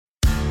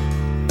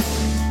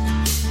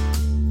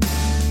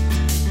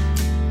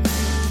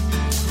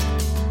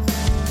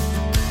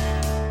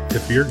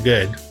if you're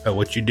good at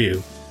what you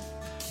do,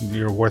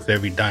 you're worth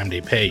every dime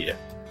they pay you.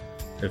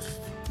 If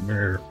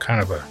you're kind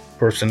of a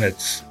person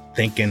that's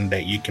thinking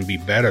that you can be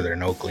better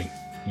than Oakley,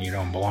 you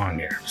don't belong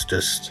here. It's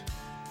just,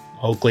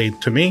 Oakley,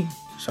 to me,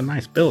 it's a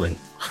nice building.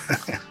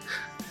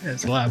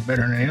 It's a lot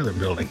better than any other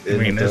building. I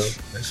mean, this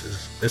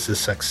is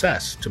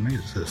success. To me,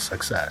 this is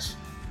success.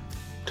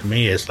 To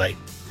me, it's like,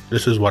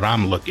 this is what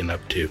I'm looking up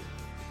to.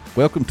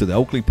 Welcome to the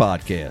Oakley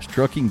Podcast,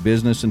 Trucking,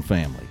 Business, and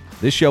Family.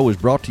 This show is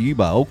brought to you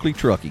by Oakley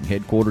Trucking,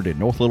 headquartered in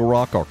North Little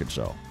Rock,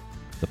 Arkansas.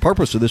 The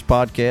purpose of this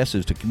podcast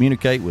is to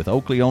communicate with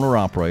Oakley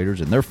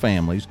owner-operators and their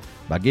families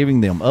by giving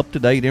them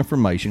up-to-date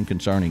information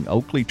concerning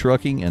Oakley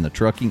Trucking and the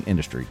trucking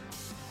industry,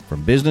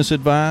 from business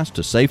advice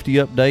to safety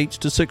updates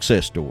to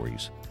success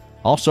stories.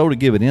 Also to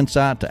give an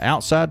insight to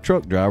outside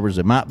truck drivers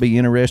that might be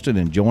interested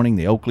in joining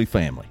the Oakley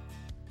family.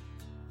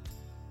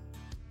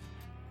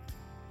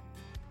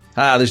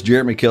 Hi, this is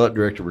Jeremy Kellett,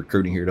 Director of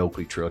Recruiting here at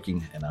Oakley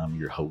Trucking, and I'm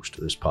your host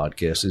of this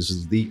podcast. This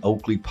is the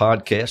Oakley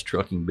Podcast,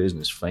 Trucking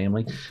Business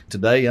Family.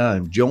 Today, I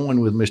am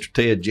joined with Mr.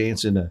 Ted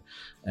Jansen,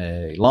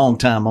 a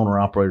longtime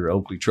owner-operator at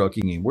Oakley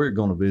Trucking, and we're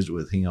going to visit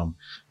with him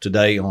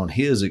today on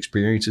his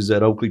experiences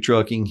at Oakley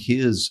Trucking,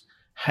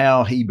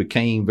 how he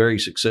became very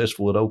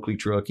successful at Oakley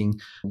Trucking.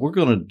 We're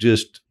going to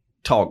just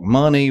talk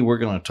money. We're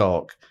going to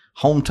talk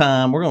home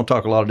time. We're going to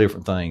talk a lot of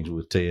different things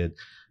with Ted.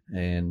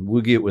 And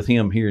we'll get with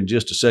him here in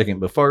just a second.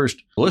 But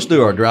first, let's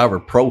do our driver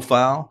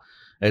profile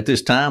at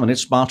this time, and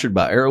it's sponsored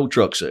by Aero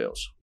Truck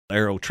Sales.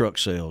 Aero Truck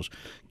Sales.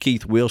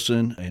 Keith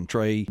Wilson and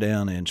Trey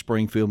down in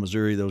Springfield,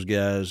 Missouri, those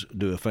guys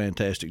do a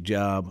fantastic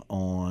job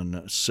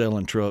on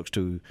selling trucks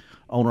to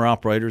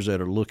owner-operators that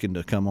are looking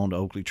to come on to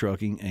Oakley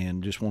Trucking,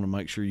 and just want to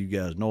make sure you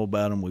guys know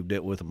about them. We've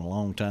dealt with them a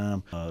long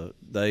time.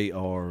 They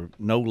are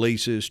no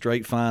leases,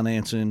 straight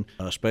financing,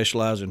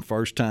 specialize in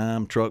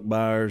first-time truck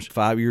buyers,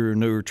 5-year or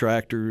newer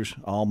tractors,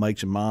 all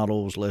makes and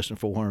models, less than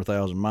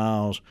 400,000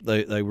 miles.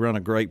 They run a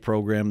great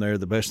program there.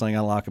 The best thing I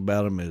like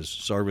about them is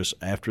service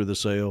after the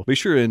sale. Be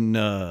sure and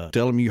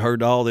tell them you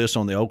heard all this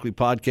on the Oakley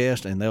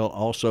Podcast, and they'll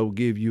also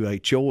give you a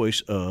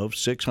choice of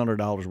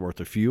 $600 worth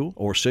of fuel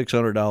or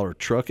 $600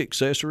 truck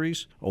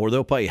accessories, or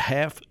they'll pay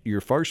half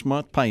your first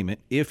month payment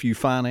if you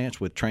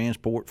finance with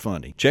transport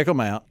funding. Check them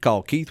out.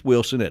 Call Keith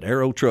Wilson at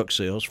Aero Truck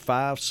Sales,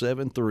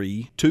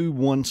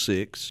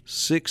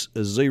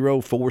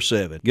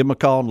 573-216-6047. Give them a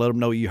call and let them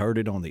know you heard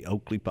it on the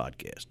Oakley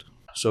Podcast.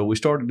 So we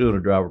started doing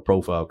a driver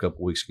profile a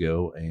couple weeks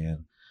ago,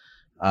 and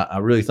I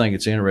really think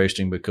it's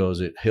interesting because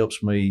it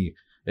helps me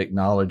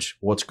acknowledge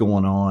what's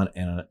going on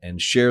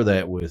and share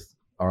that with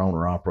our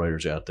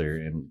owner-operators out there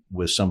and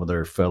with some of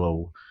their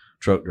fellow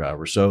truck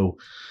drivers. So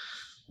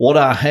what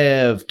I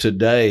have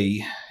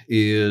today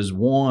is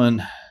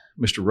one,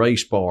 Mr. Ray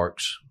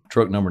Sparks,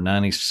 truck number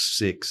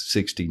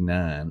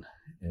 9669,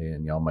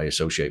 and y'all may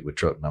associate with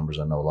truck numbers.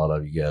 I know a lot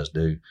of you guys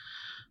do.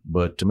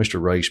 But Mr.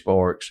 Ray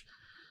Sparks,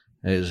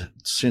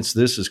 since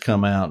this has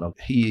come out,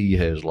 he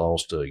has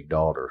lost a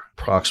daughter,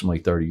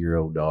 approximately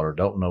 30-year-old daughter.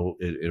 Don't know,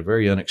 it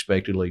very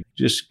unexpectedly.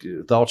 Just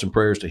thoughts and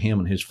prayers to him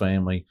and his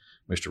family.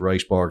 Mr. Ray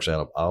Sparks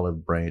out of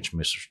Olive Branch,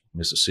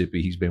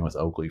 Mississippi. He's been with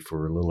Oakley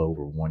for a little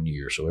over 1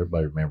 year, so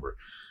everybody remember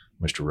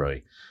Mr.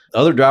 Ray.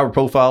 Other driver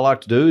profile I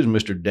like to do is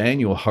Mr.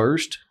 Daniel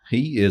Hurst.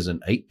 He is an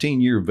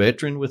 18-year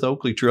veteran with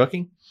Oakley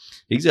Trucking.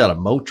 He's out of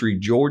Moultrie,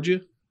 Georgia.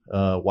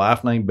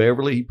 Wife named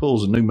Beverly. He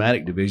pulls a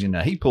pneumatic division.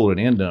 Now, he pulled an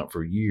end dump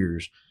for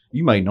years.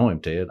 You may know him,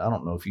 Ted. I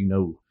don't know if you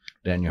know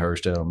Daniel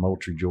Hurst out of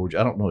Moultrie, Georgia.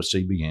 I don't know his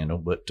CB handle,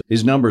 but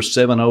his number is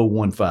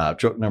 7015,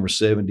 truck number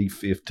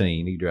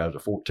 7015. He drives a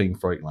 14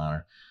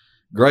 Freightliner.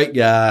 Great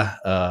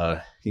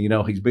guy.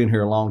 He's been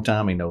here a long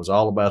time. He knows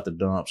all about the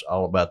dumps,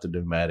 all about the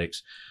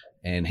pneumatics,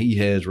 and he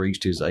has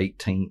reached his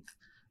 18th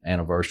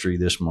anniversary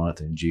this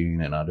month in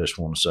June, and I just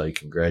want to say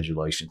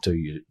congratulations to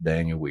you,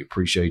 Daniel. We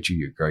appreciate you.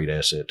 You're a great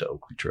asset to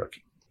Oakley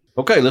Trucking.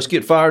 Okay, let's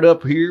get fired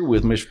up here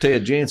with Mr.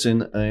 Ted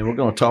Jansen, and we're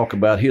going to talk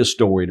about his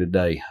story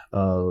today.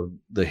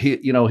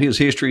 His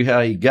history,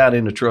 how he got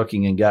into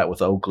trucking and got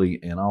with Oakley,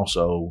 and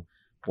also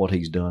what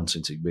he's done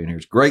since he's been here.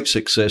 It's a great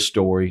success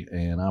story,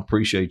 and I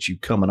appreciate you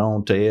coming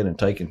on, Ted, and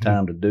taking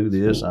time to do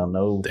this. I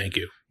know. Thank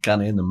you.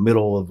 Kind of in the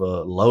middle of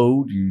a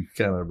load, you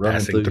kind of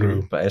passing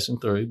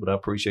through, but I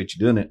appreciate you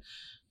doing it.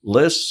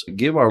 Let's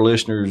give our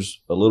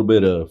listeners a little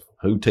bit of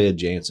who Ted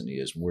Jansen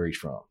is and where he's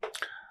from.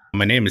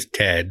 My name is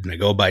Ted, and I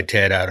go by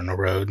Ted out on the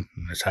road.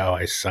 That's how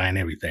I sign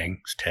everything.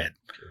 It's Ted.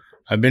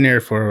 I've been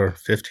here for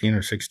 15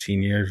 or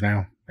 16 years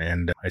now,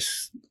 and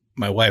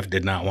my wife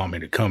did not want me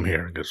to come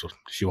here because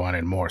she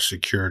wanted more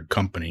secured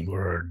company.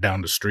 We're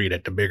down the street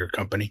at the bigger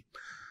company,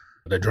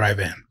 the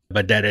drive-in.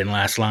 But that didn't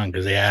last long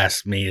because they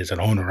asked me as an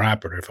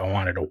owner-operator if I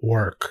wanted to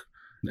work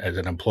as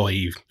an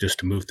employee just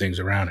to move things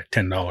around at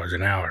 $10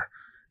 an hour,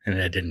 and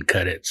that didn't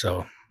cut it,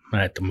 so I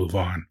had to move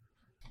on.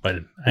 But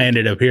I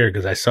ended up here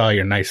because I saw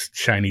your nice,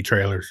 shiny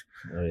trailers.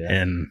 Oh, yeah.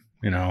 And,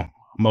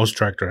 most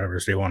truck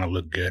drivers, they want to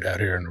look good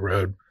out here on the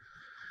road.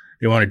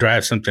 They want to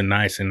drive something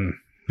nice and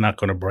not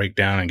going to break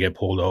down and get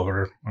pulled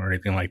over or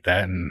anything like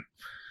that. And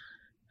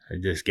I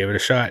just gave it a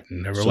shot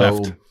and never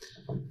left.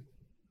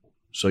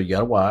 So you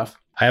got a wife?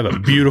 I have a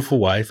beautiful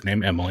wife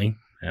named Emily,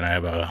 and I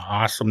have an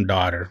awesome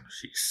daughter.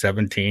 She's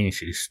 17.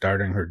 She's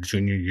starting her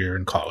junior year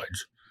in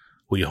college.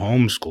 We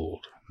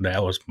homeschooled.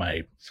 That was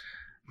my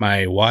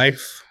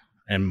wife,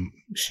 and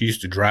she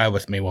used to drive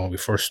with me when we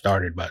first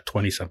started about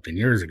 20-something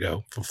years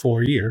ago for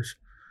 4 years.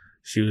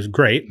 She was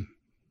great.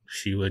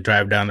 She would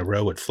drive down the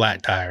road with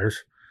flat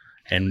tires,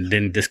 and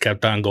then just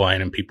kept on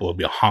going, and people would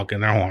be honking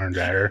their horns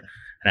at her.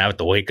 And I would have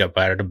to wake up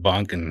out of the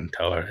bunk and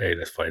tell her, hey,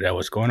 let's find out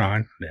what's going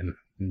on.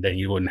 Then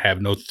you wouldn't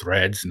have no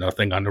threads,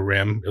 nothing on the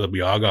rim. It would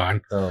be all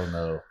gone. Oh,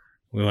 no.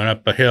 We went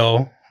up a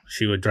hill.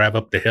 She would drive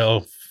up the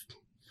hill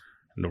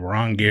in the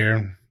wrong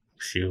gear.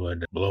 She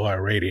would blow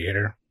our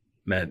radiator.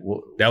 That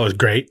was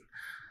great.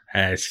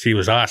 And she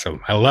was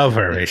awesome. I love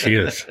her.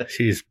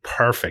 She's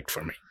perfect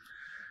for me.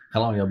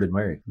 How long y'all been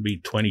married? Be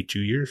 22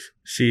 years.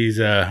 She's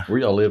where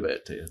y'all live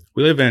at, Ted?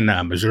 We live in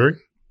Missouri,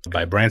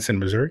 by Branson,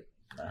 Missouri.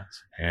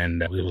 Nice.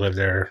 And we lived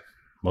there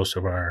most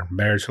of our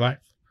marriage life.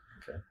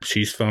 Okay.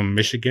 She's from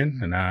Michigan,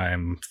 and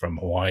I'm from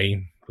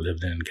Hawaii.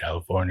 Lived in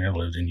California,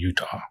 lived in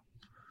Utah.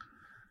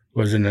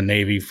 Was in the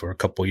Navy for a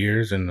couple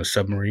years in the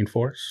submarine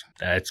force.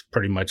 That's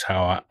pretty much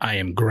how I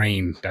am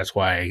grained. That's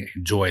why I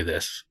enjoy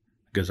this,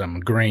 because I'm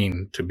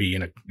grained to be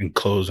in an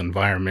enclosed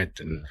environment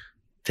and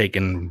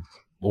taking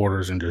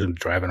orders and just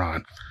driving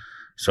on.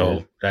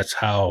 So That's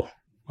how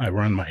I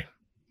run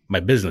my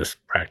business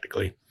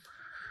practically.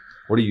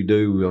 What do you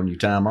do on your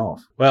time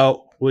off?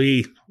 Well,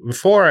 I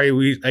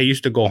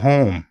used to go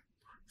home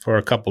for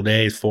a couple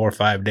days, 4 or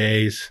 5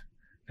 days,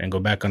 and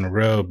go back on the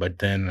road. But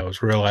then I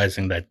was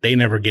realizing that they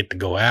never get to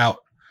go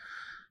out.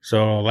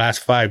 So the last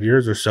 5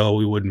 years or so,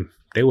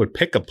 they would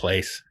pick a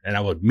place, and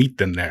I would meet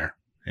them there,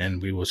 and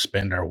we would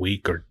spend our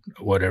week or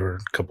whatever,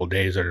 a couple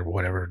days or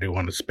whatever they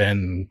want to spend.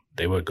 And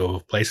they would go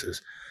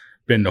places.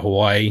 Been to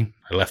Hawaii.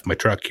 I left my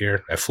truck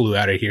here. I flew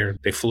out of here.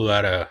 They flew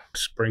out of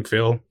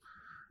Springfield.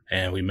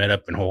 And we met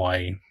up in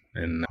Hawaii,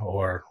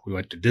 or we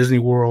went to Disney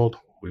World.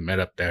 We met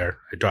up there.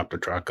 I dropped the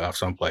truck off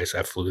someplace.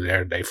 I flew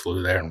there. They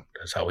flew there. And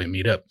that's how we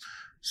meet up.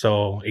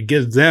 So it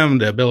gives them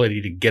the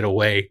ability to get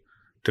away,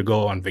 to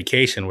go on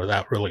vacation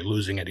without really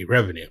losing any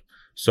revenue.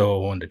 So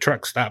when the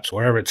truck stops,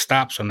 wherever it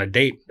stops on the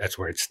date, that's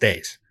where it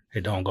stays.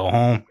 It don't go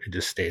home. It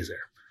just stays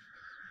there.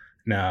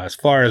 Now, as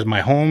far as my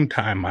home,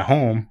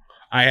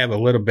 I have a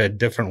little bit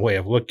different way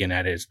of looking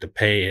at it, is to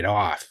pay it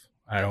off.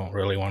 I don't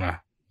really want to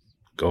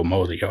go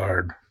mow the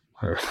yard.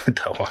 I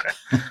don't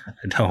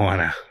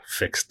want to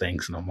fix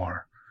things no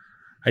more.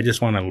 I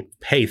just want to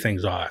pay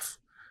things off.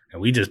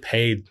 And we just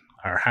paid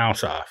our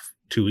house off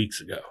 2 weeks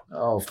ago.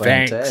 Oh,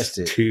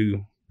 fantastic. Thanks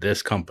to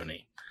this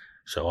company.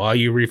 So all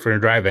you reefer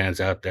and dry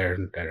vans out there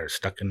that are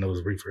stuck in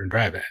those reefer and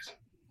dry vans,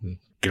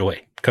 get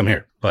away. Come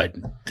here. But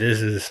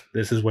this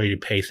is where you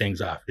pay things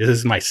off. This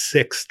is my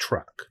 6th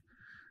truck.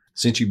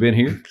 Since you've been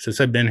here?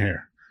 Since I've been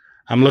here.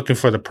 I'm looking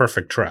for the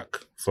perfect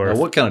truck. Now,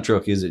 what kind of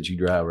truck is it you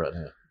drive right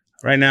now?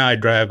 Right now, I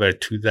drive a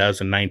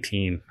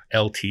 2019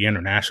 LT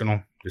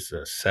International. It's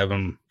a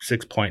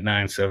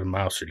 6.97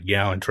 miles to the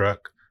gallon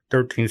truck,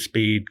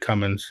 13-speed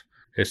Cummins.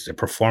 It's the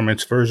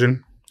performance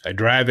version. I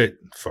drive it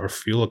for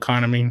fuel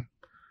economy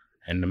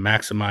and to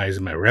maximize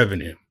my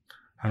revenue.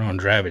 I don't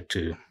drive it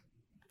to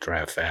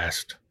drive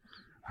fast.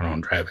 I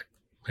don't drive it.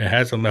 It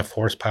has enough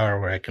horsepower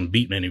where I can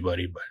beat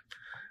anybody, but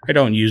I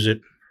don't use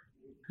it.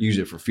 Use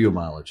it for fuel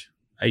mileage.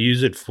 I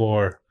use it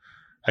for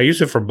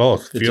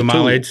both. It's fuel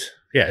mileage.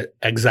 Yeah,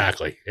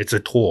 exactly. It's a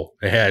tool.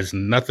 It has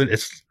nothing.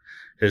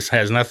 It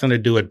has nothing to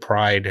do with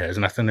pride. It has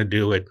nothing to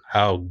do with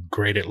how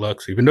great it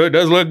looks, even though it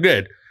does look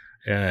good.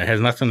 It has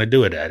nothing to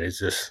do with that. It's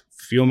just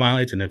fuel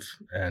mileage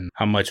and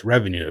how much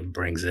revenue it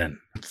brings in.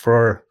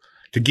 To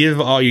give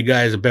all you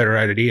guys a better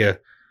idea,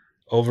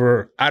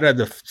 out of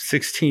the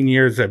 16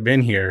 years I've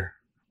been here,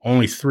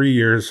 only 3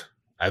 years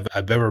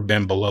I've ever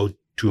been below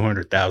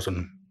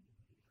 200,000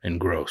 in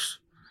gross.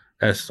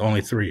 That's only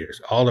 3 years.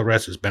 All the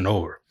rest has been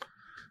over.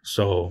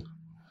 So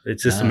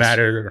it's just a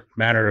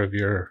matter of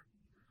your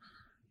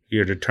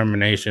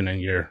determination and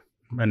your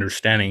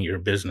understanding your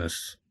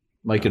business.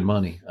 Making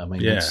money. I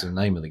mean, that's the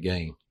name of the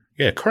game.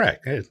 Yeah,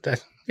 correct.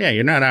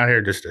 You're not out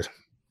here just to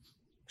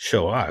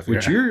show off.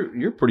 But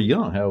you're pretty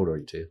young. How old are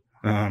you, Ted?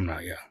 No, I'm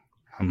not young.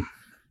 I'm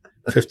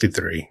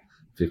 53.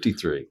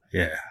 53.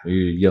 Yeah.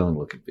 You're young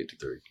looking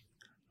 53.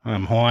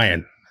 I'm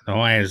Hawaiian. The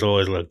Hawaiians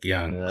always look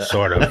young,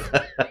 sort of.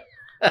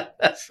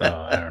 So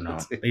I don't know.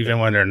 Even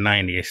when they're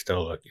 90, they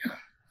still look young.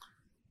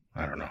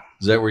 I don't know.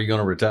 Is that where you're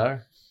going to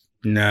retire?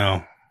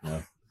 No.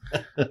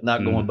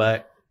 Not going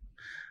back?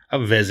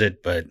 I'll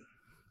visit, but...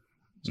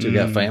 Still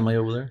got family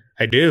over there?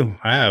 I do.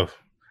 I have.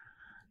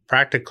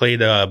 Practically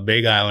the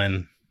Big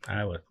Island.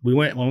 When we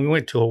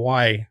went to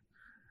Hawaii,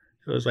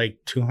 it was like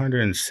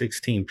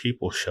 216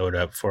 people showed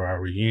up for our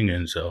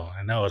reunion. So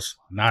I know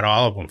not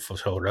all of them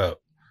showed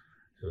up.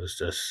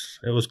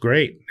 It was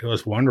great. It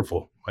was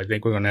wonderful. I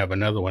think we're going to have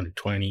another one in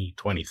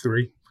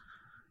 2023.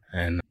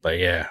 But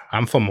yeah,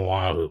 I'm from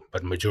Oahu,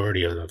 but the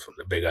majority of them from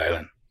the Big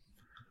Island.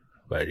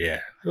 But yeah,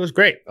 it was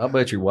great. I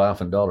bet your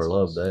wife and daughter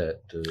loved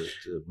that, to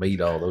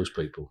meet all those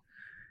people.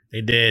 They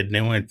did.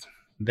 They went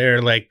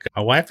there my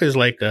wife is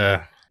like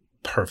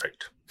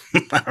perfect.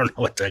 I don't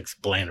know what to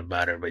explain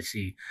about her, but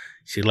she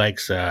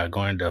likes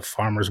going to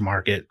farmer's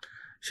market.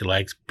 She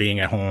likes being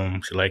at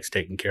home. She likes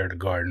taking care of the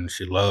garden.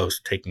 She loves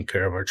taking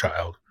care of her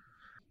child.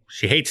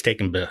 She hates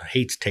taking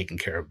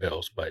care of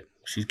bills, but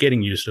she's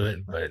getting used to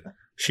it. But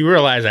she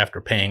realized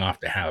after paying off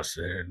the house,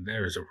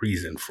 there is a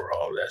reason for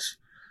all this.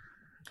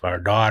 Our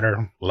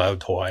daughter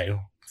loved Hawaii. In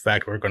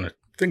fact, we're going to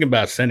think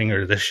about sending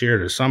her this year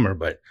to summer,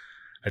 but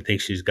I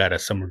think she's got a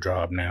summer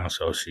job now,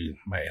 so she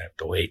might have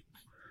to wait.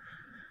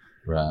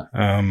 Right.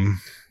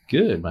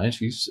 Good, man.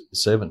 She's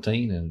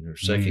 17 and her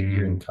second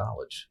year in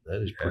college.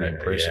 That is pretty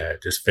impressive. Yeah,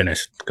 just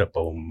finished a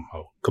couple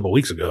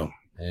weeks ago.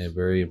 And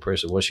very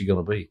impressive. What's she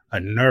going to be?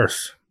 A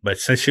nurse. But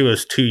since she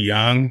was too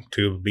young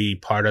to be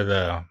part of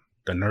the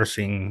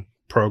nursing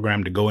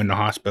program to go in the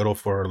hospital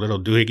for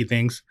little doohickey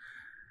things,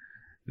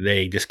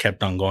 they just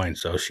kept on going.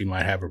 So she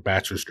might have her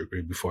bachelor's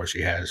degree before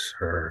she has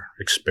her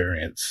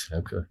experience.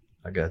 Okay,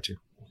 I got you.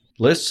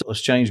 Let's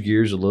change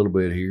gears a little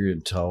bit here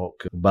and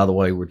talk. By the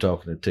way, we're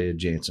talking to Ted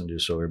Jansen,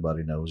 just so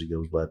everybody knows. He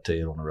goes by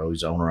Ted on the road.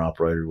 He's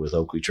owner-operator with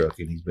Oakley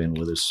Trucking. He's been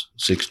with us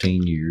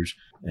 16 years,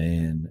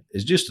 and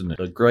it's just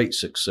a great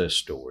success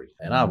story.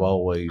 And I've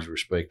always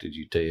respected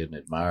you, Ted, and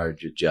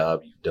admired your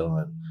job you've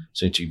done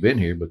since you've been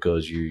here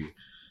because you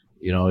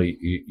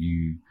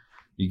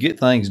get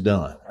things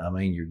done. I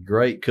mean, you're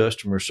great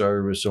customer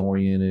service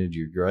oriented.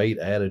 You're great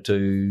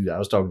attitude. I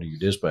was talking to your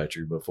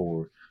dispatcher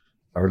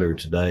earlier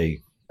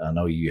today. I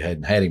know you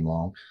hadn't had him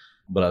long,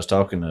 but I was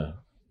talking to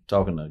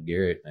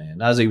Garrett,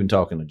 and I was even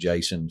talking to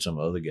Jason and some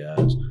other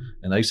guys,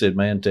 and they said,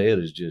 "Man, Ted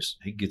is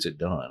he gets it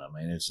done." I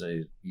mean,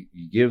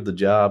 you give the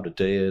job to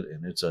Ted,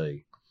 and it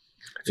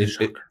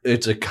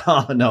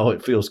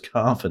feels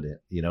confident,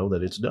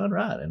 that it's done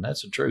right, and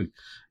that's the truth.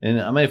 And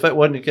I mean, if that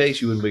wasn't the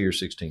case, you wouldn't be here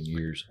 16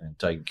 years and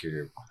taking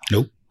care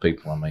of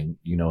people. I mean,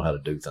 you know how to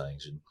do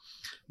things,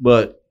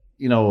 but.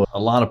 A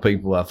lot of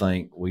people, I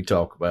think we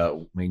talk about,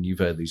 I mean, you've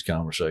had these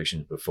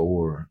conversations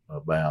before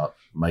about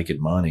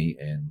making money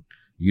and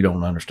you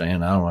don't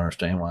understand. I don't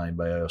understand why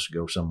anybody else would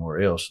go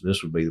somewhere else.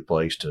 This would be the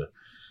place to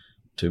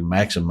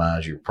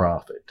maximize your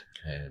profit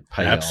and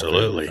pay off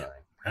everything.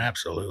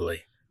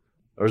 Absolutely.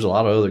 There's a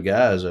lot of other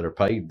guys that are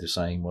paid the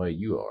same way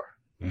you are,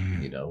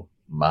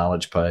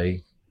 mileage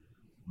pay.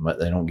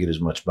 They don't get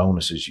as much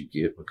bonus as you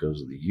get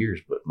because of the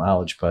years, but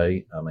mileage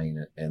pay, I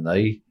mean, and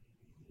they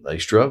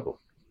struggle.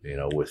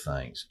 With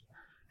things.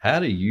 How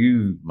do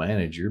you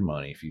manage your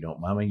money if you don't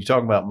mind? I mean, you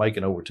talk about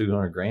making over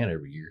 $200,000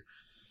 every year.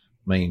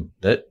 I mean,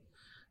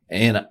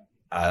 and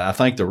I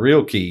think the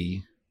real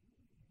key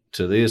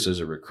to this as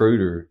a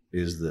recruiter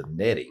is the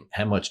netting.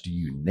 How much do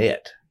you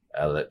net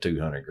out of that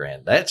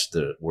 $200,000? That's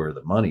where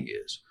the money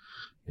is.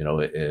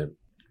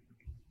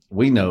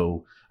 We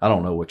know, I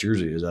don't know what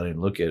yours is. I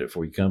didn't look at it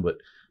before you come, but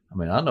I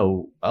mean, I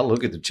know I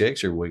look at the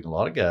checks every week and a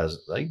lot of guys,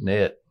 they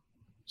net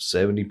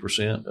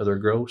 70% of their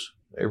gross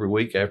every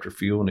week after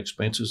fuel and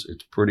expenses.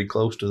 It's pretty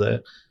close to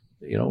that,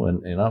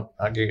 and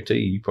I guarantee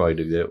you probably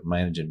do that with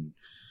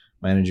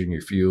managing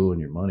your fuel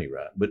and your money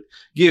right. But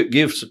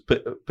give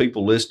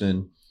people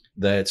listening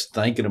that's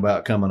thinking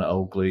about coming to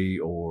Oakley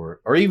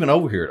or even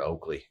over here at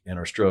Oakley and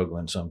are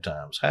struggling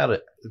sometimes,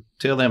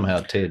 tell them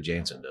how Ted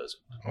Jansen does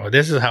it. Well,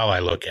 this is how I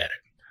look at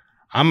it.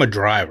 I'm a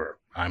driver.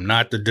 I'm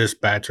not the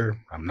dispatcher.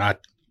 I'm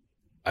not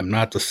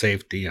the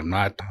safety. I'm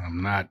not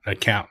an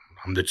accountant.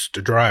 I'm just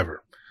the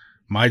driver.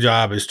 My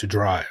job is to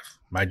drive.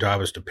 My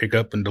job is to pick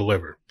up and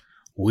deliver.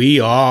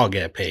 We all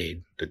get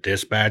paid. The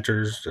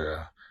dispatchers,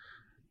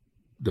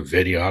 the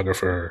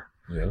videographer.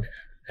 Yeah.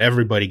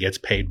 Everybody gets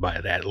paid by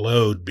that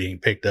load being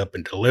picked up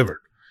and delivered.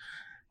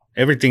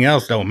 Everything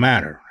else don't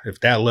matter. If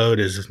that load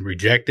is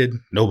rejected,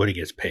 nobody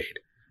gets paid.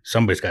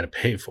 Somebody's got to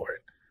pay for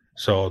it.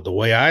 So the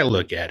way I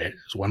look at it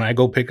is when I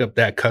go pick up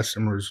that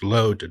customer's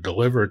load to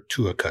deliver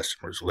to a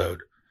customer's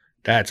load,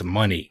 that's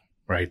money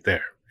right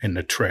there in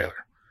the trailer.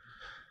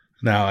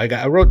 Now,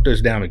 I wrote this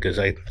down because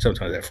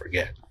sometimes I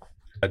forget.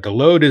 The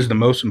load is the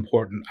most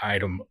important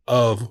item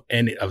of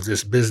any of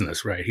this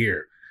business right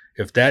here.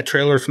 If that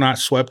trailer's not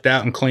swept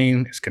out and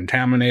clean, it's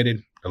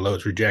contaminated, the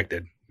load's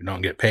rejected. You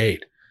don't get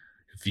paid.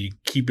 If you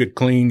keep it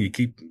clean, you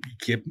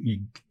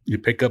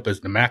pick up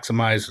as the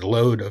maximized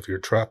load of your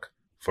truck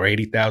for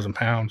 80,000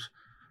 pounds.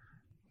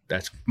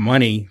 That's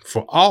money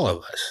for all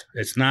of us.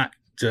 It's not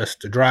just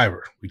the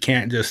driver. We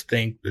can't just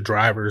think the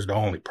driver is the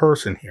only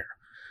person here.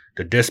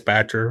 The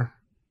dispatcher,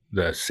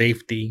 the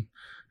safety,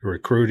 the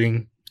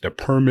recruiting, the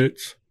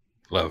permits,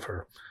 love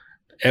her.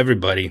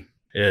 Everybody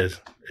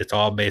it's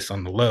all based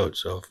on the load.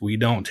 So if we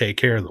don't take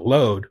care of the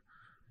load,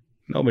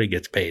 nobody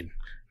gets paid.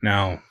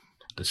 Now,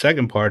 the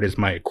second part is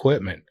my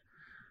equipment.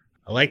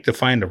 I like to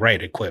find the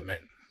right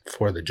equipment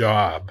for the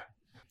job.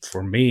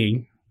 For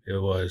me,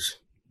 it was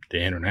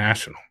the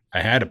International.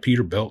 I had a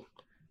Peterbilt,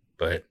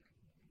 but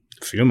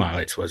the fuel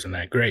mileage wasn't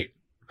that great.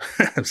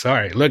 I'm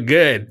sorry, it looked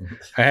good.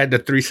 I had the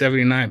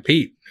 379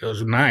 Pete. It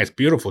was a nice,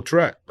 beautiful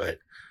truck, but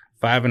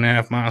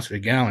 5.5 miles per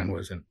gallon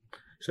it's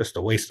just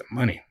a waste of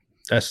money.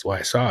 That's why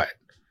I saw it.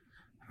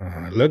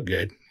 It looked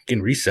good. You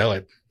can resell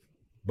it,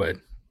 but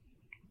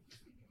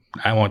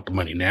I want the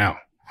money now.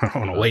 I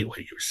don't want to wait while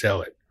you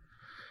sell it.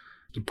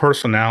 The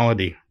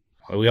personality,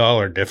 we all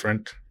are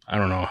different. I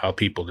don't know how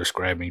people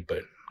describe me,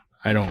 but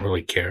I don't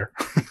really care.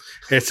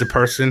 It's a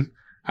person.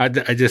 I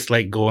just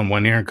like go in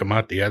one ear and come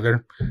out the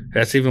other.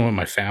 That's even with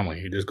my family.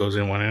 It just goes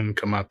in one ear and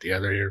come out the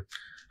other ear,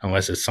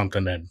 unless it's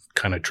something that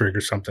kind of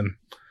triggers something.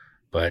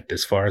 But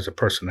as far as the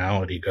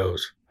personality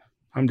goes,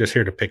 I'm just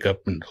here to pick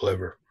up and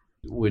deliver.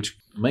 Which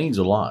means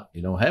a lot.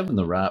 Having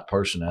the right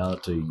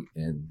personality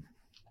and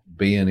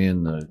being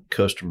in the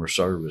customer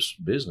service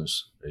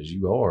business as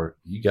you are,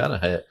 you gotta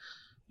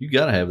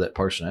have that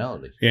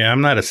personality. Yeah,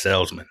 I'm not a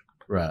salesman.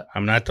 Right.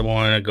 I'm not the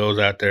one that goes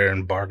out there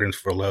and bargains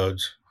for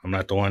loads. I'm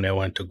not the one that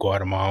went to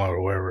Guatemala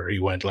or wherever he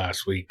went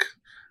last week,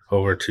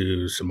 over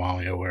to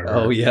Somalia or wherever.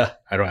 Oh yeah.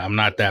 I'm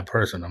not that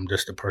person. I'm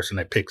just the person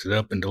that picks it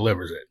up and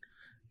delivers it.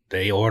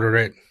 They order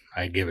it,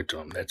 I give it to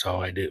them. That's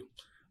all I do.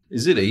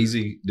 Is it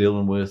easy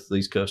dealing with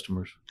these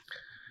customers?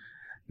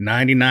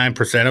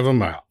 99% of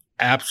them are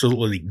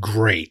absolutely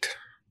great.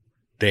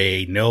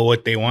 They know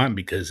what they want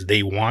because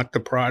they want the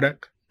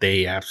product.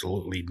 They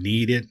absolutely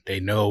need it. They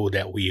know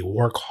that we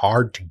work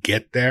hard to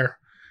get there.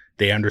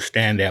 They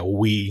understand that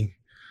we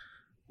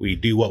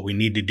do what we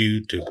need to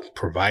do to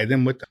provide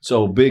them with them.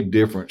 So a big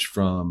difference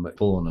from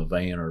pulling a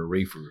van or a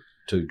reefer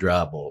to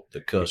dry bulk, the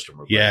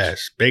customer base.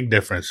 Yes, big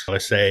difference.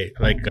 Let's say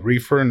like a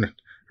reefer and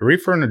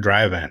a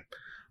dry van.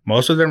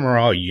 Most of them are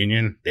all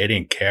union. They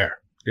didn't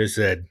care. They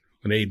said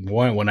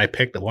when I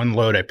picked the one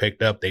load I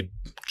picked up, they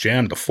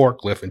jammed the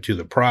forklift into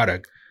the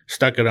product,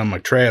 stuck it on my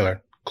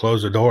trailer,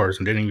 closed the doors,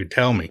 and didn't even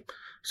tell me.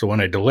 So when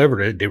I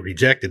delivered it, they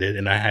rejected it,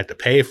 and I had to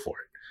pay for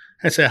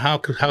it. I said, how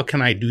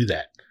can I do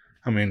that?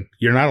 I mean,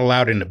 you're not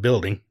allowed in the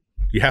building.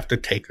 You have to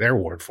take their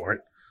word for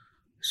it.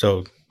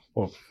 So,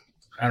 well,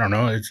 I don't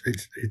know.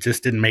 It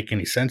just didn't make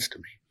any sense to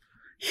me.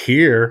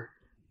 Here,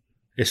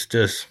 it's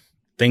just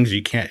things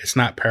you can't. It's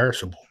not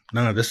perishable.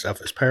 None of this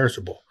stuff is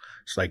perishable.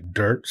 It's like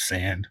dirt,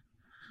 sand,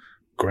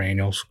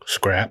 granules,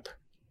 scrap.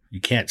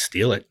 You can't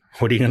steal it.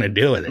 What are you going to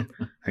do with it?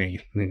 I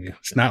mean,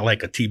 it's not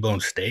like a T-bone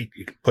steak.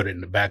 You can put it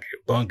in the back of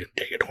your bunk and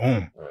take it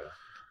home.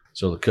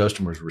 So the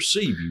customers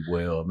receive you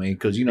well. I mean,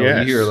 because,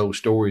 Yes. You hear those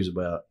stories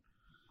about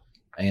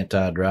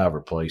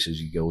anti-driver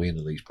places. You go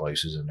into these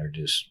places and they're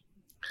just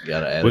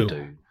got an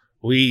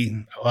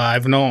attitude.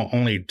 I've known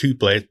only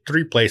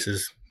three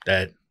places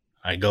that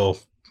I go.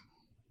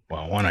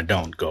 Well, one I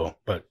don't go,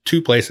 but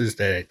two places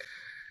that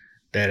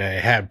I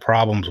had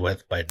problems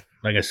with. But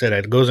like I said,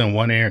 it goes in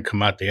one ear and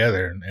come out the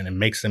other, and it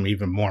makes them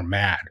even more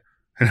mad.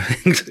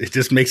 It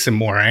just makes them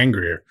more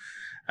angrier.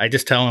 I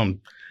just tell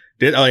them,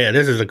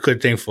 this is a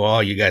good thing for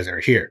all you guys that are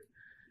here.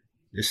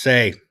 Just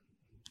say,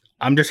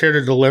 I'm just here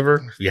to deliver.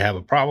 If you have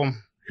a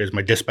problem, here's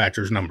my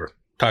dispatcher's number.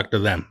 Talk to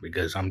them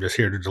because I'm just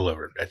here to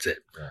deliver. That's it.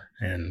 Right.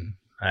 And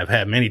I've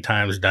had many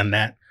times done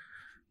that,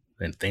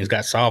 and things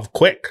got solved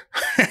quick.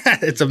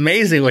 It's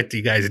amazing what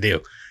you guys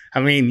do. I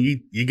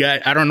mean, you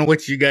guys, I don't know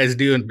what you guys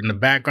do in the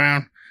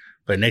background,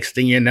 but next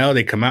thing you know,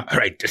 they come out, all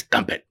right, just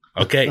dump it.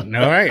 Okay. All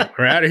right,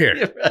 we're out of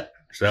here. Right.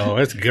 So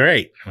it's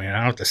great. I mean, I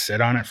don't have to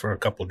sit on it for a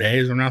couple of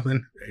days or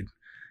nothing.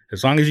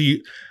 As long as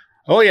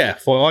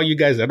for all you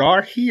guys that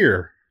are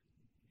here,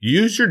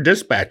 use your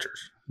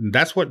dispatchers.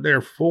 That's what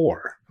they're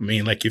for. I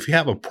mean, like if you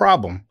have a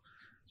problem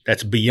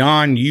that's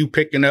beyond you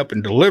picking up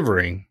and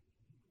delivering,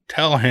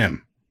 tell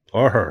him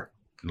or her.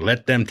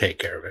 Let them take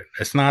care of it.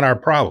 That's not our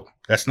problem.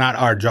 That's not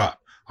our job.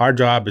 Our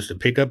job is to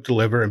pick up,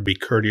 deliver, and be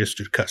courteous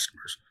to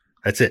customers.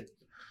 That's it.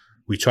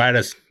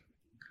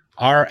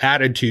 Our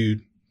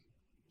attitude,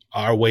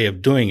 our way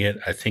of doing it,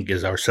 I think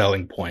is our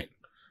selling point,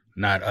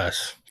 not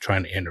us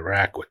trying to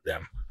interact with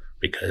them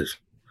because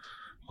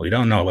we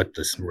don't know what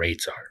the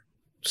rates are.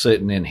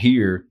 Sitting in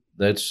here,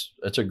 that's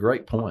a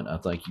great point I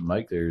think you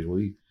make there is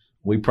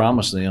we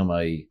promise them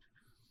a,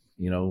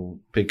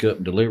 pick up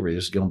and delivery.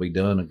 This is going to be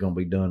done and going to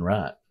be done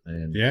right.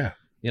 And,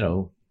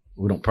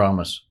 we don't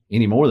promise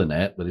any more than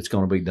that, but it's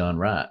going to be done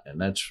right. And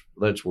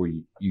that's where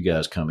you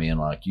guys come in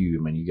like you.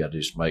 I mean, you got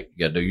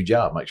to do your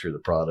job, make sure the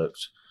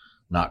product's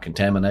not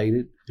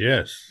contaminated.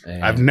 Yes.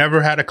 And I've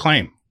never had a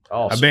claim.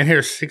 Awesome. I've been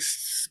here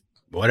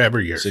whatever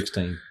years.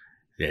 16.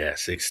 Yeah,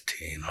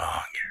 16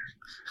 long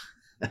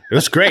years. It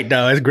was great,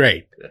 though. It's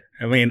great.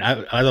 I mean,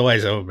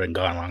 otherwise I would have been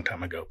gone a long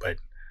time ago, but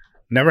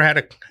never had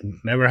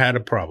a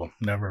problem.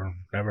 Never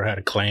had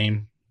a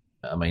claim.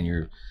 I mean,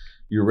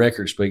 your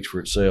record speaks for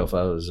itself.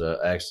 I was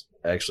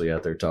actually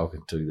out there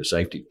talking to the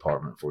safety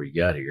department before you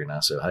got here, and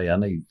I said, "Hey,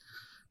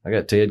 I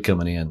got Ted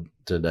coming in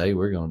today.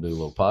 We're going to do a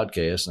little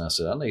podcast." And I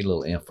said, "I need a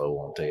little info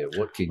on Ted.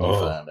 What can you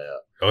find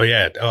out?" Oh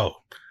yeah. Oh,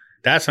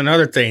 that's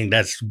another thing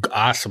that's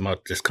awesome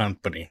about this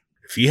company.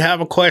 If you have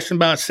a question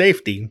about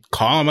safety,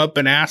 call them up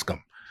and ask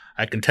them.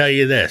 I can tell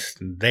you this: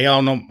 they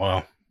all know.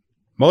 Well,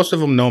 most of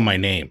them know my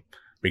name.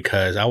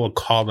 Because I would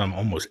call them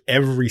almost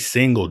every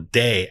single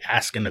day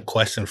asking a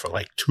question for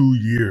like 2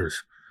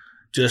 years.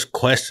 Just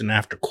question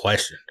after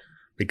question.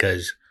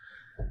 Because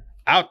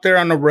out there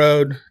on the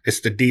road,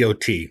 it's the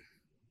DOT.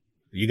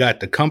 You got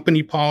the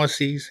company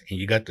policies and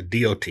you got the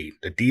DOT.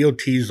 The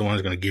DOT is the one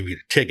that's going to give you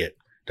the ticket.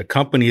 The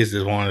company is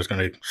the one that's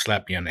going to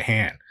slap you on the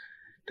hand.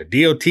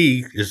 The DOT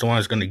is the one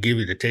that's going to give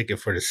you the ticket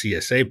for the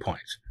CSA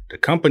points. The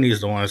company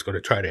is the one that's going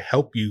to try to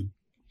help you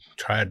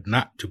try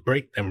not to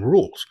break them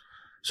rules.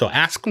 So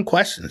ask them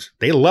questions.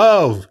 They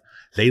love,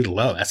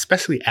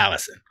 especially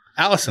Allison.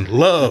 Allison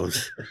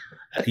loves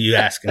you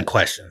asking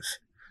questions.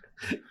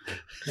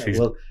 She's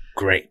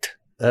great.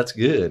 That's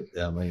good.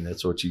 I mean,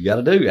 that's what you got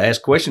to do.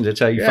 Ask questions. That's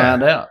how you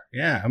find out.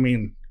 Yeah. I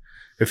mean,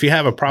 if you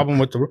have a problem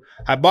with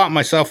I bought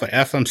myself an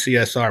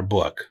FMCSR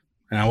book,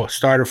 and I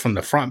started from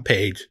the front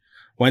page,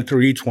 went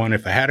through each one.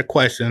 If I had a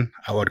question,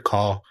 I would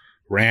call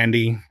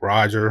Randy,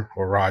 Roger,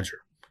 or Roger.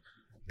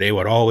 They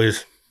would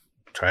always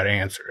try to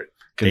answer it.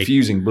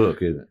 Confusing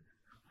book, isn't it?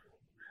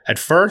 At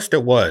first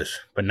it was,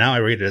 but now I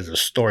read it as a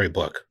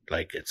storybook.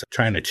 Like it's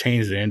trying to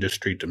change the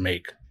industry to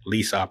make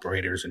lease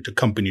operators into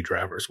company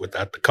drivers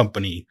without the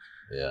company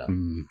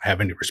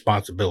having the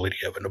responsibility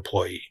of an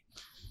employee.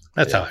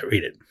 That's how I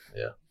read it.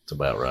 Yeah, it's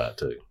about right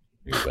too.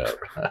 You're about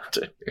right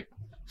too.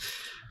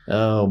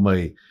 Oh,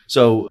 me.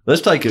 So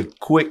let's take a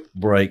quick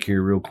break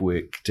here real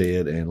quick,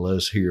 Ted, and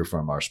let's hear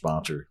from our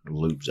sponsor,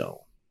 Lube Zone.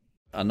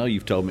 I know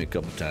you've told me a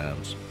couple of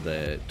times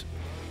that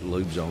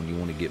Lube Zone, you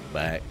want to get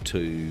back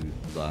to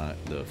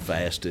like the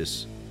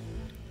fastest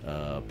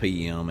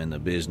PM in the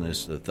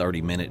business, the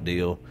 30-minute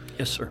deal.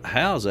 Yes, sir.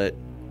 How'd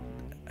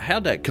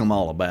that come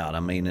all about?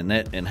 I mean,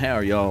 and how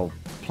are y'all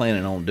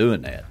planning on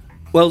doing that?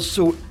 Well,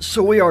 so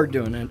we are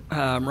doing it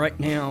right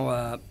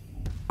now.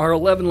 Our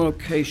 11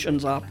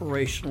 locations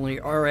operationally,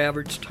 our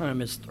average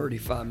time is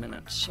 35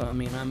 minutes. So I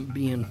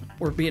mean,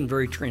 we're being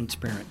very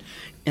transparent,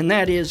 and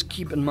that is,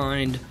 keep in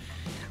mind,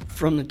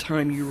 from the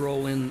time you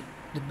roll in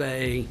the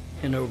bay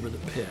and over the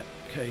pit.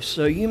 Okay,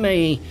 so you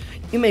may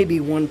be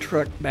one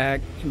truck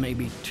back, you may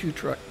be two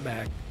truck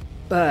back,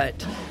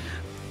 but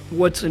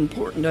what's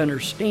important to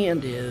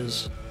understand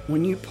is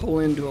when you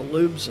pull into a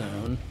lube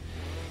zone,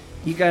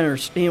 you got to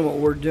understand what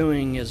we're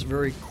doing is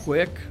very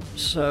quick,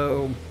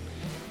 so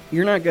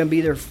you're not going to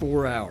be there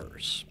 4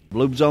 hours.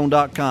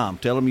 LubeZone.com.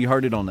 Tell them you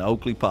heard it on the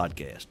Oakley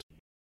podcast.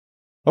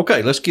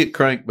 Okay, let's get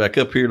cranked back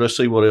up here. Let's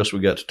see what else we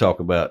got to talk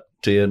about,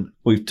 Ted.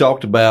 We've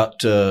talked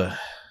about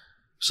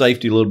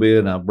safety a little bit,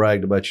 and I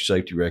bragged about your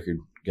safety record.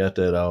 Got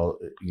that all.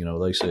 You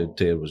know, they said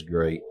Ted was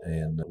great,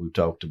 and we've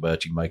talked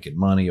about you making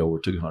money over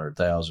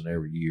 $200,000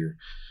 every year,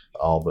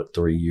 all but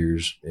 3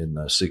 years in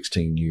the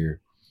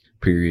 16-year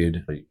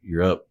period.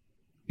 You're up.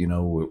 You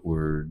know,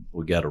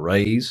 we got a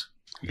raise.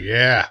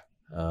 Yeah.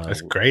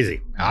 That's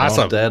crazy.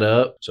 Awesome. Bump that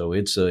up. So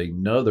it's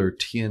another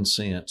 10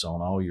 cents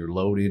on all your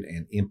loaded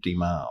and empty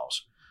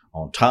miles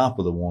on top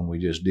of the one we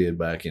just did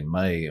back in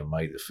May, on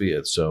May the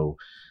 5th. So,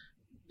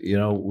 you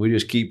know, we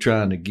just keep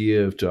trying to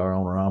give to our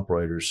owner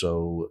operators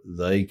so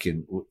they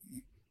can,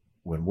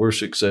 when we're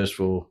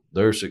successful,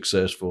 they're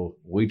successful.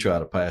 We try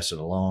to pass it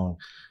along.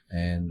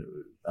 And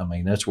I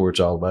mean, that's where it's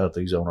all about.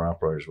 These owner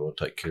operators will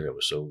take care of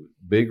us. So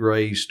big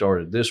raise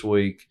started this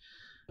week.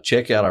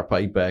 Check out our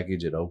pay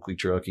package at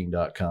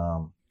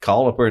oakleytrucking.com.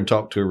 Call up there and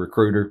talk to a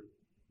recruiter.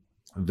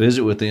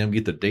 Visit with them.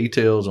 Get the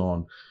details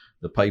on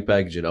the pay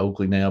package at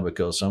Oakley now,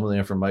 because some of the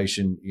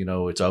information, you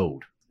know, it's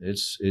old.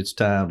 It's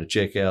time to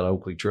check out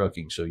Oakley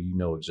Trucking so you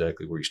know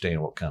exactly where you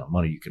stand, what kind of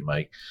money you can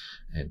make.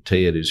 And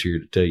Ted is here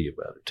to tell you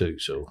about it too.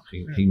 So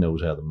he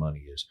knows how the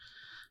money is.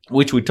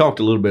 Which we talked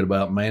a little bit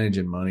about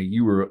managing money.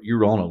 You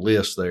were on a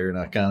list there, and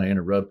I kind of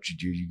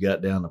interrupted you. You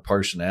got down to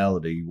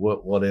personality.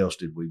 What else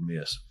did we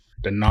miss?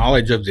 The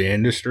knowledge of the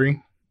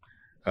industry,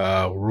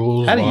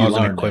 rules, laws,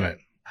 and equipment.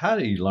 How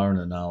do you learn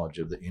the knowledge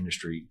of the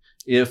industry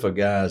if a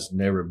guy's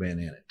never been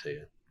in it,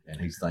 Ted, and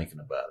he's thinking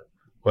about it?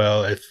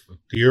 Well, if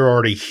you're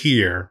already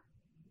here,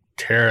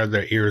 tear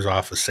the ears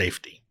off of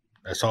safety.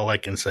 That's all I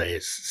can say.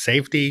 Is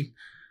safety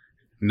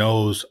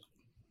knows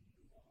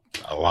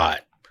a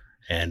lot.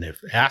 And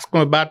ask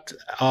them about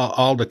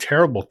all the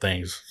terrible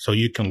things so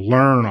you can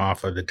learn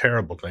off of the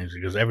terrible things,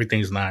 because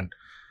everything's not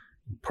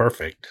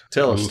perfect.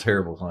 Tell us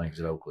terrible things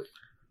at Oakley.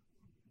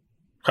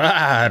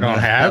 I don't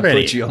have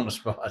any. Put you on the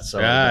spot.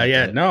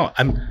 No.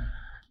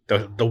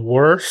 The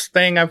worst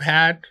thing I've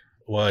had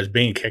was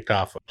being kicked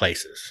off of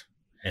places,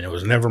 and it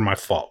was never my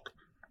fault.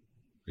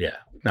 Yeah.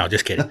 No,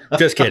 just kidding.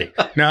 Just kidding.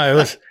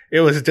 No, it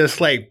was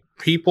just like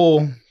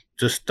people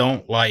just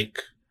don't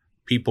like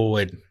people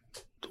with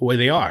the way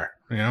they are,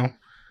 you know?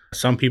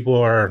 Some people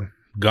are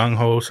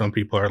gung-ho. Some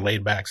people are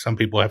laid back. Some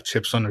people have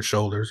chips on their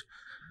shoulders.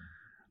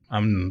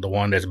 I'm the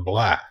one that's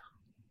blah.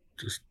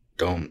 Just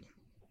don't,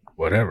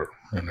 whatever,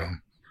 you know.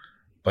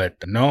 But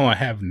no, I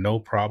have no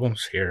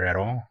problems here at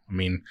all. I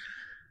mean,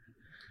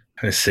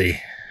 let's see.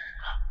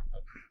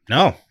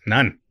 No,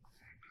 none.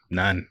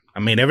 I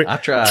mean, I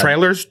tried.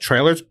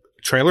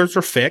 Trailers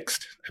are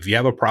fixed. If you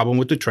have a problem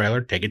with the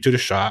trailer, take it to the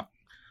shop,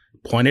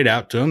 point it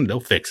out to them, they'll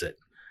fix it.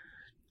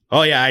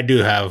 Oh yeah, I do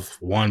have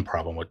one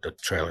problem with the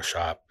trailer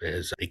shop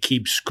is they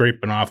keep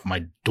scraping off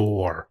my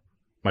door.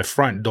 My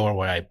front door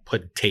where I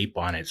put tape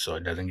on it so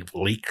it doesn't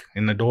leak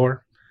in the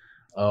door.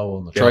 Oh,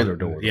 on the trailer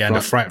door.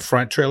 The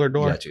front trailer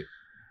door. Got you.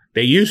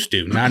 They used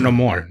to, not no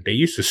more. They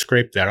used to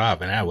scrape that off,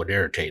 and that would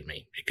irritate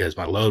me because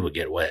my load would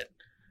get wet,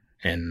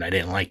 and I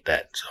didn't like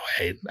that. So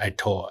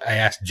I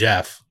asked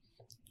Jeff,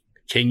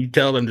 can you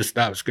tell them to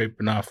stop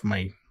scraping off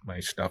my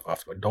stuff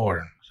off my door?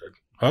 I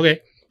said, okay.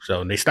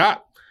 So they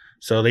stopped.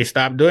 So they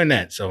stopped doing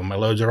that. So my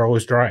loads are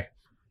always dry.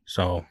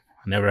 So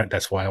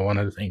that's why one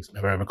of the things,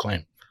 never have a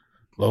claim.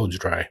 Loads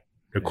dry.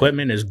 The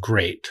equipment is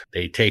great.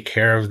 They take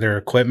care of their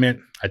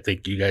equipment. I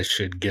think you guys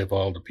should give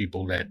all the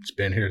people that's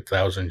been here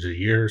thousands of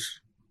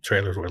years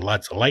trailers with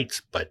lots of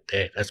lights, but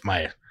hey, that's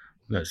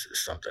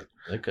just something.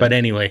 Okay. But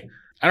anyway,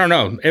 I don't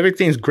know.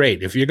 Everything's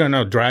great. If you're going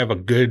to drive a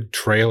good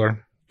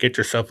trailer, get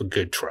yourself a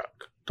good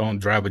truck. Don't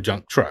drive a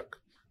junk truck.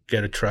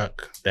 Get a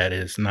truck that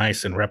is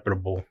nice and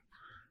reputable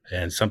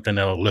and something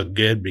that will look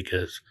good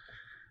because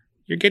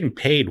you're getting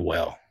paid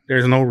well.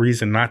 There's no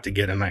reason not to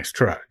get a nice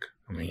truck.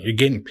 I mean, you're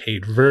getting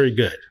paid very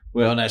good.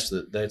 Well, and that's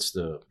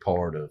the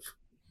part of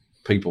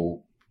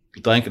people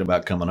thinking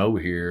about coming over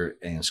here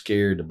and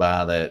scared to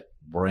buy that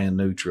brand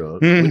new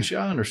truck, which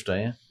I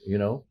understand.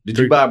 Did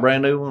you buy a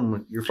brand new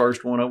one, your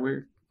first one over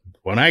here?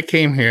 When I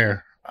came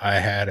here, I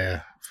had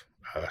a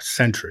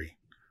Century,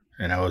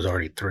 and I was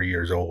already 3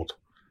 years old,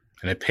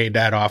 and I paid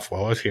that off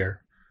while I was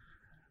here.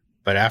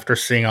 But after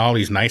seeing all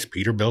these nice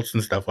Peterbilts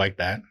and stuff like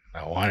that,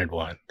 I wanted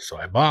one, so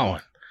I bought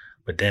one.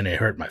 But then it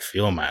hurt my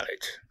fuel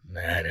mileage,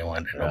 and I didn't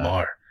want it no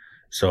more.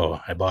 So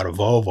I bought a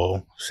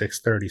Volvo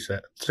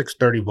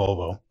 630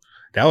 Volvo.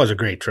 That was a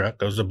great truck.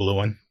 That was a blue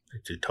one.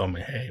 They told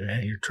me, hey,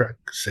 man, your truck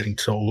is sitting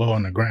so low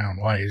on the ground.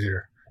 Why is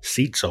your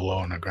seat so low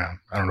on the ground?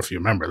 I don't know if you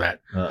remember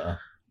that.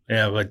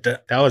 Yeah, but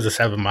that was a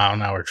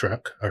 7-mile-an-hour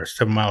truck, or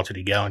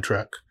 7-mile-to-the-gallon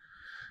truck.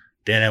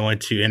 Then I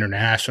went to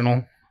International.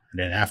 And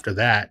then after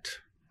that,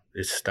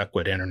 it stuck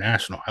with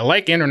International. I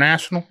like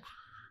International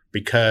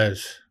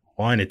because,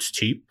 one, it's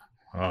cheap.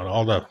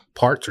 All the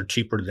parts are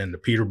cheaper than the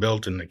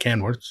Peterbilt and the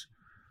Kenworths.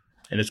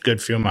 And it's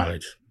good fuel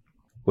mileage.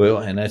 Well,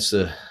 and that's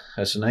the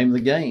name of the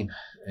game.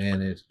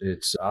 And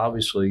it's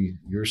obviously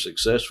you're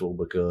successful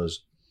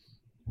because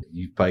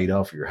you paid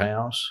off your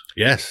house.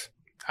 Yes.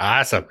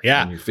 Awesome.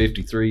 Yeah. And you're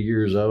 53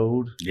 years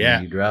old. Yeah.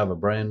 And you drive a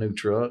brand new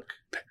truck.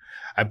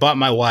 I bought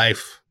my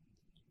wife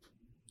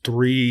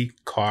 3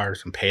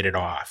 cars and paid it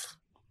off.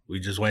 We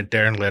just went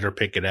there and let her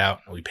pick it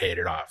out, and we paid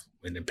it off.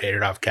 And then paid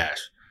it off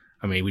cash.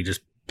 I mean, we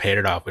just paid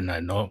it off.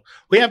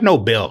 We have no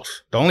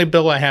bills. The only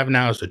bill I have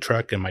now is the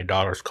truck and my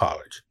daughter's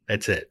college.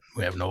 That's it.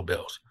 We have no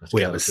bills.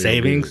 We have a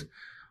savings.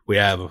 We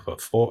have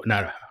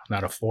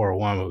not a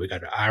 401, but we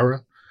got an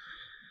IRA.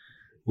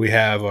 We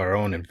have our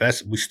own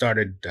we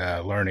started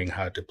learning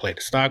how to play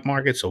the stock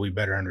market, so we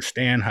better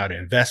understand how to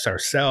invest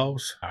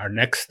ourselves. Our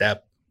next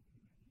step,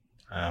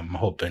 I'm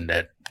hoping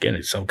that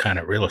getting some kind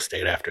of real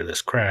estate after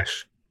this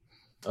crash.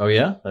 Oh,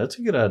 yeah? That's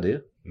a good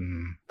idea.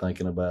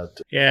 Thinking about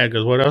yeah,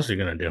 because what else are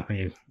you going to do?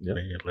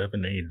 You live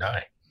and then you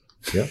die.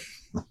 Yep.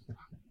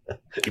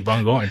 Keep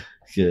on going.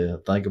 Yeah,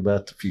 think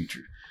about the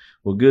future.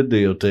 Well, good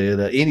deal, Ted.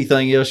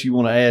 Anything else you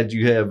want to add?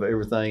 You have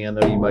everything. I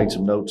know you made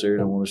some notes there,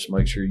 and I want us to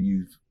make sure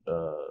you've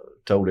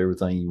told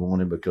everything you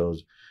wanted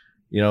because,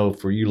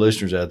 for you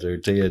listeners out there,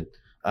 Ted,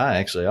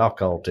 I'll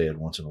call Ted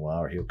once in a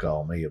while, or he'll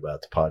call me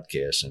about the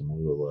podcast, and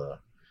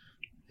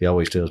he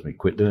always tells me,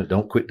 quit doing it.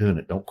 Don't quit doing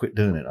it. Don't quit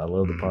doing it. I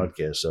love the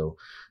podcast. So,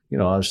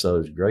 I just thought it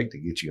was great to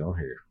get you on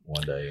here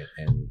one day.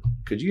 And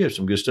because you have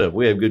some good stuff.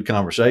 We have good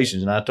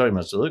conversations. And I told him,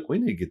 I said, look, we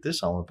need to get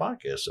this on the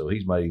podcast. So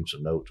he's made him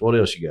some notes. What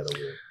else you got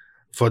over there?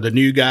 For the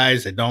new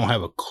guys that don't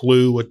have a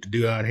clue what to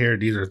do out here,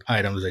 these are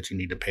items that you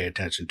need to pay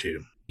attention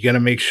to. You got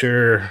to make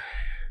sure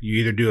you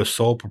either do a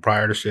sole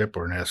proprietorship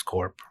or an S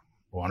Corp,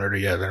 one or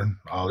the other.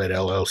 All that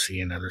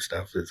LLC and other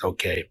stuff is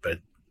okay, but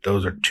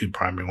those are 2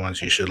 primary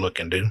ones you should look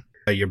into.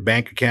 Your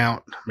bank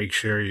account, make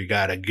sure you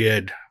got a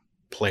good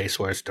place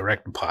where it's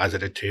direct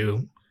deposited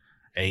to,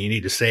 and you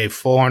need to save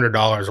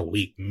 $400 a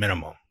week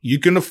minimum. You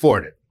can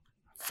afford it.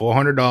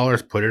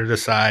 $400, put it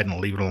aside and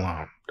leave it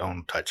alone.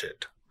 Don't touch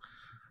it.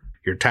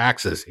 Your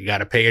taxes, you got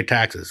to pay your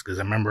taxes, because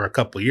I remember a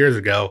couple of years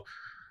ago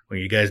when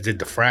you guys did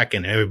the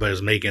fracking, everybody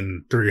was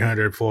making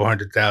 $300,000,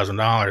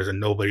 $400,000 and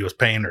nobody was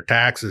paying their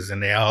taxes,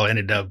 and they all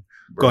ended up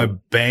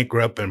going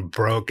bankrupt and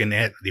broke, and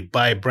they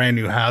buy brand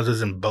new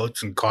houses and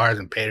boats and cars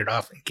and paid it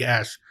off in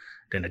cash.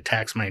 Then the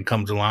tax man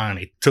comes along and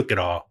he took it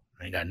all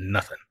and he got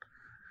nothing.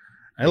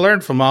 I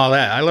learned from all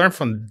that.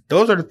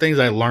 Those are the things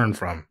I learned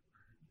from.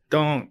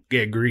 Don't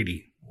get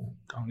greedy.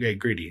 Don't get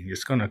greedy.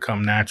 It's going to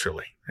come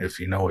naturally if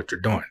you know what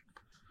you're doing.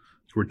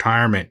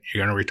 Retirement,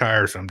 you're going to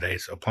retire someday,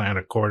 so plan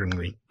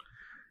accordingly.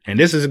 And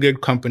this is a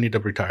good company to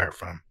retire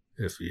from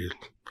if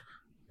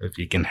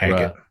you can hack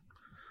it.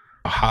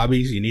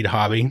 Hobbies, you need a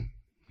hobby.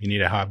 You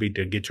need a hobby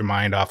to get your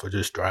mind off of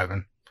just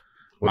driving.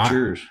 What's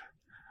yours?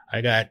 I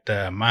got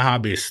my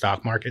hobby is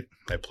stock market.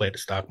 I play the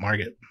stock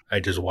market. I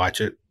just watch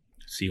it,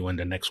 see when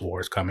the next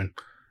war is coming,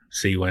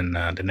 see when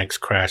the next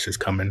crash is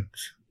coming.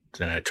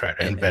 Then I try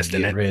to invest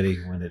in it. Get ready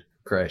when it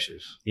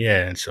crashes.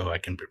 Yeah, and so I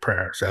can prepare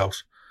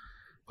ourselves.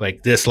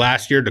 Like this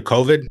last year, the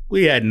COVID,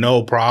 we had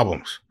no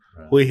problems.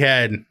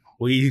 Right.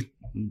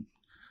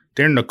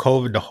 During the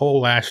COVID, the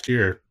whole last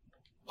year,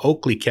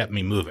 Oakley kept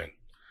me moving.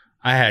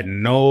 I had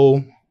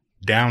no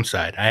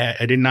downside.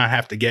 I did not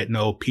have to get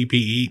no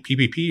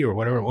PPP or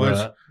whatever it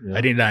was. Yeah.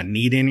 I did not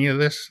need any of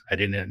this. I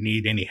didn't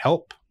need any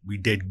help. we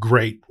did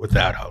great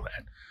without all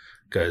that,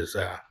 because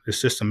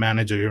it's just to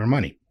manage your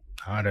money,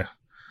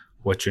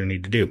 what you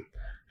need to do.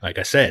 Like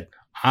I said,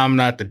 I'm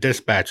not the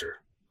dispatcher.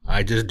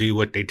 I just do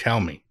what they tell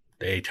me.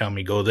 They tell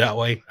me go that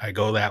way, I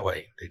go that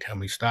way. They tell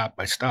me stop,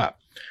 I stop.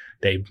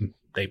 They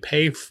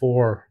pay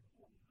for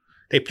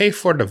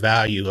the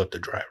value of the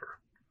driver.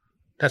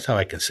 That's how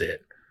I can see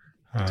it.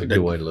 That's a good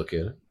way to look at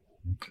it.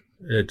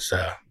 It's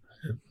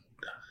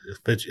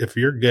if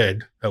you're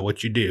good at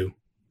what you do,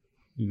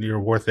 you're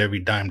worth every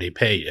dime they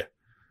pay you.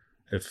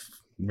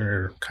 If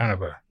you're kind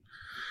of a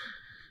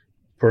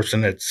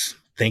person that's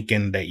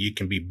thinking that you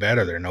can be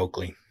better than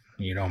Oakley,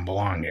 you don't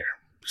belong here.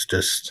 It's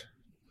just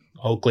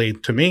Oakley,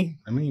 to me,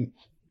 I mean,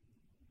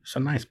 it's a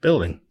nice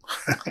building.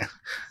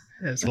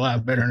 It's a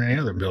lot better than any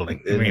other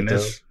building. I mean,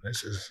 this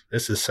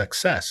is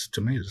success.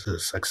 To me, this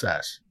is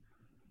success.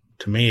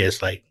 To me,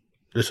 it's like,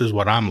 this is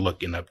what I'm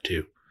looking up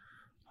to.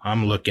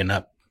 I'm looking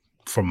up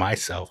for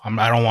myself.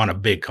 I don't want a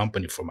big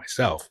company for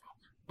myself,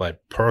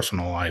 but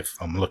personal life,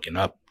 I'm looking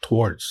up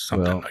towards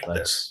something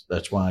this.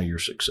 That's why you're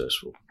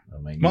successful. I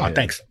mean,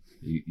 thanks.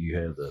 You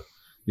have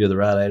the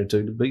right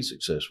attitude to be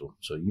successful.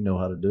 So you know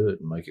how to do it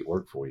and make it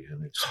work for you,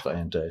 and it's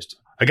fantastic.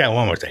 I got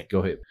one more thing. Go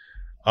ahead.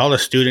 All the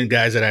student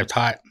guys that I've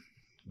taught,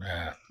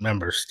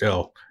 remember,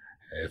 still,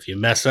 if you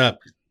mess up,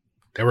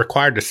 they're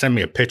required to send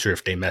me a picture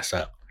if they mess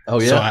up. Oh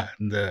yeah.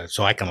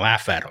 So I can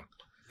laugh at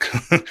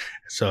them.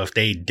 So if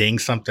they ding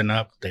something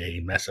up,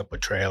 they mess up a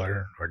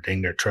trailer or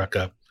ding their truck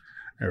up,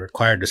 they're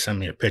required to send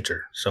me a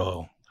picture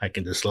so I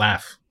can just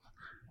laugh,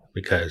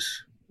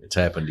 because it's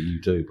happened to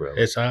you too, bro.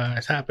 It's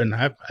happened.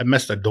 I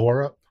messed the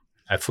door up.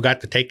 I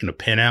forgot to take the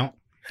pin out,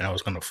 and I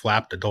was going to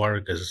flap the door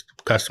because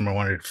the customer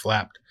wanted it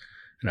flapped,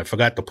 and I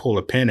forgot to pull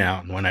the pin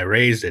out. And when I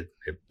raised it,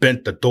 it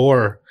bent the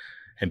door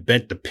and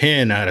bent the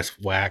pin out of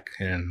whack.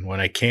 And when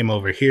I came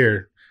over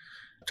here,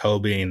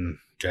 Toby and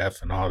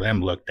Jeff and all of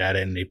them looked at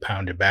it, and they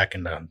pounded back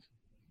into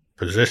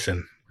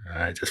position.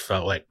 And I just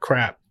felt like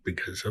crap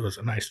because it was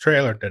a nice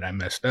trailer that I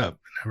messed up.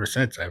 And ever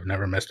since, I've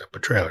never messed up a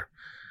trailer.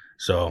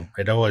 So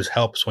it always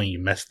helps when you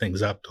mess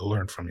things up to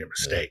learn from your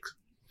mistakes.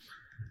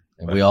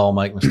 And we all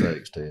make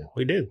mistakes, too.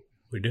 We do.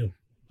 We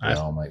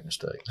all make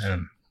mistakes.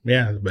 And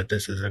yeah, but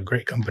this is a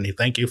great company.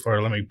 Thank you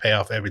for letting me pay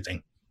off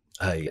everything.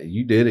 Hey,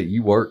 you did it.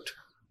 You worked.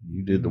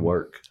 You did the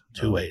work.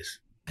 Two ways.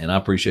 And I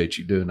appreciate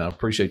you doing it. I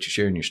appreciate you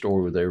sharing your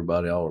story with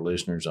everybody, all our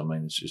listeners. I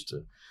mean, it's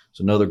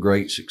another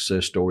great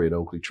success story at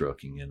Oakley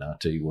Trucking. And I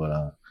tell you what,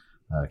 I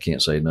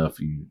can't say enough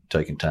for you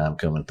taking time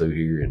coming through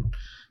here and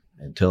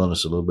telling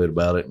us a little bit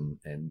about it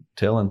and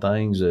telling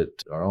things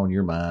that are on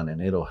your mind,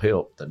 and it'll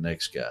help the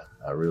next guy.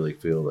 I really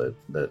feel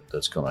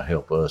that's going to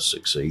help us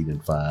succeed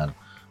and find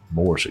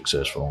more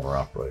successful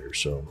owner-operators.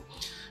 So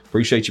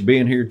appreciate you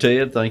being here,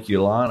 Ted. Thank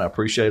you a lot. I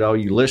appreciate all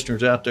you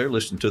listeners out there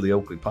listening to the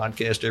Oakley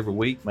Podcast every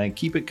week. Man,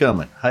 keep it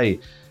coming. Hey,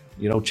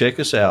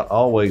 check us out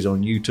always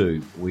on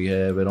YouTube. We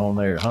have it on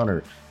there.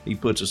 Hunter, he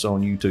puts us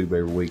on YouTube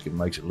every week and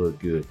makes it look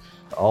good.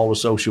 All the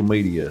social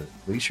media,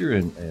 be sure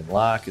and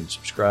like and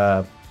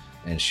subscribe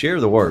and share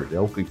the word, the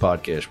Oakley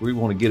Podcast. We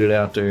want to get it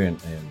out there and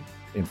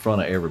in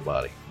front of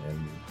everybody. And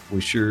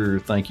we sure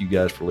thank you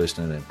guys for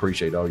listening and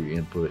appreciate all your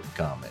input and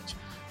comments.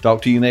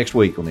 Talk to you next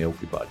week on the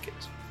Oakley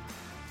Podcast.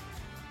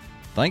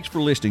 Thanks for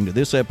listening to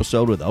this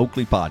episode of the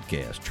Oakley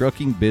Podcast,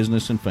 Trucking,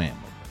 Business, and Family.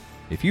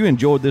 If you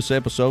enjoyed this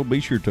episode, be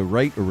sure to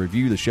rate or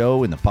review the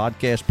show in the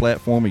podcast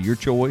platform of your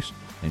choice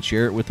and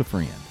share it with a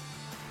friend.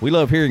 We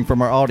love hearing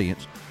from our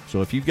audience,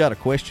 so if you've got a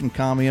question,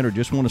 comment, or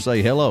just want to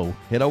say hello,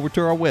 head over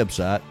to our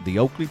website,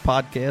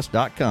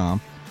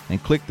 theoakleypodcast.com,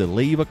 and click the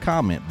Leave a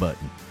Comment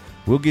button.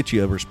 We'll get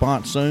you a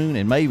response soon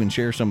and may even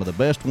share some of the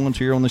best ones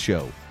here on the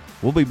show.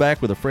 We'll be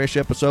back with a fresh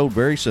episode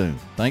very soon.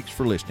 Thanks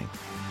for listening.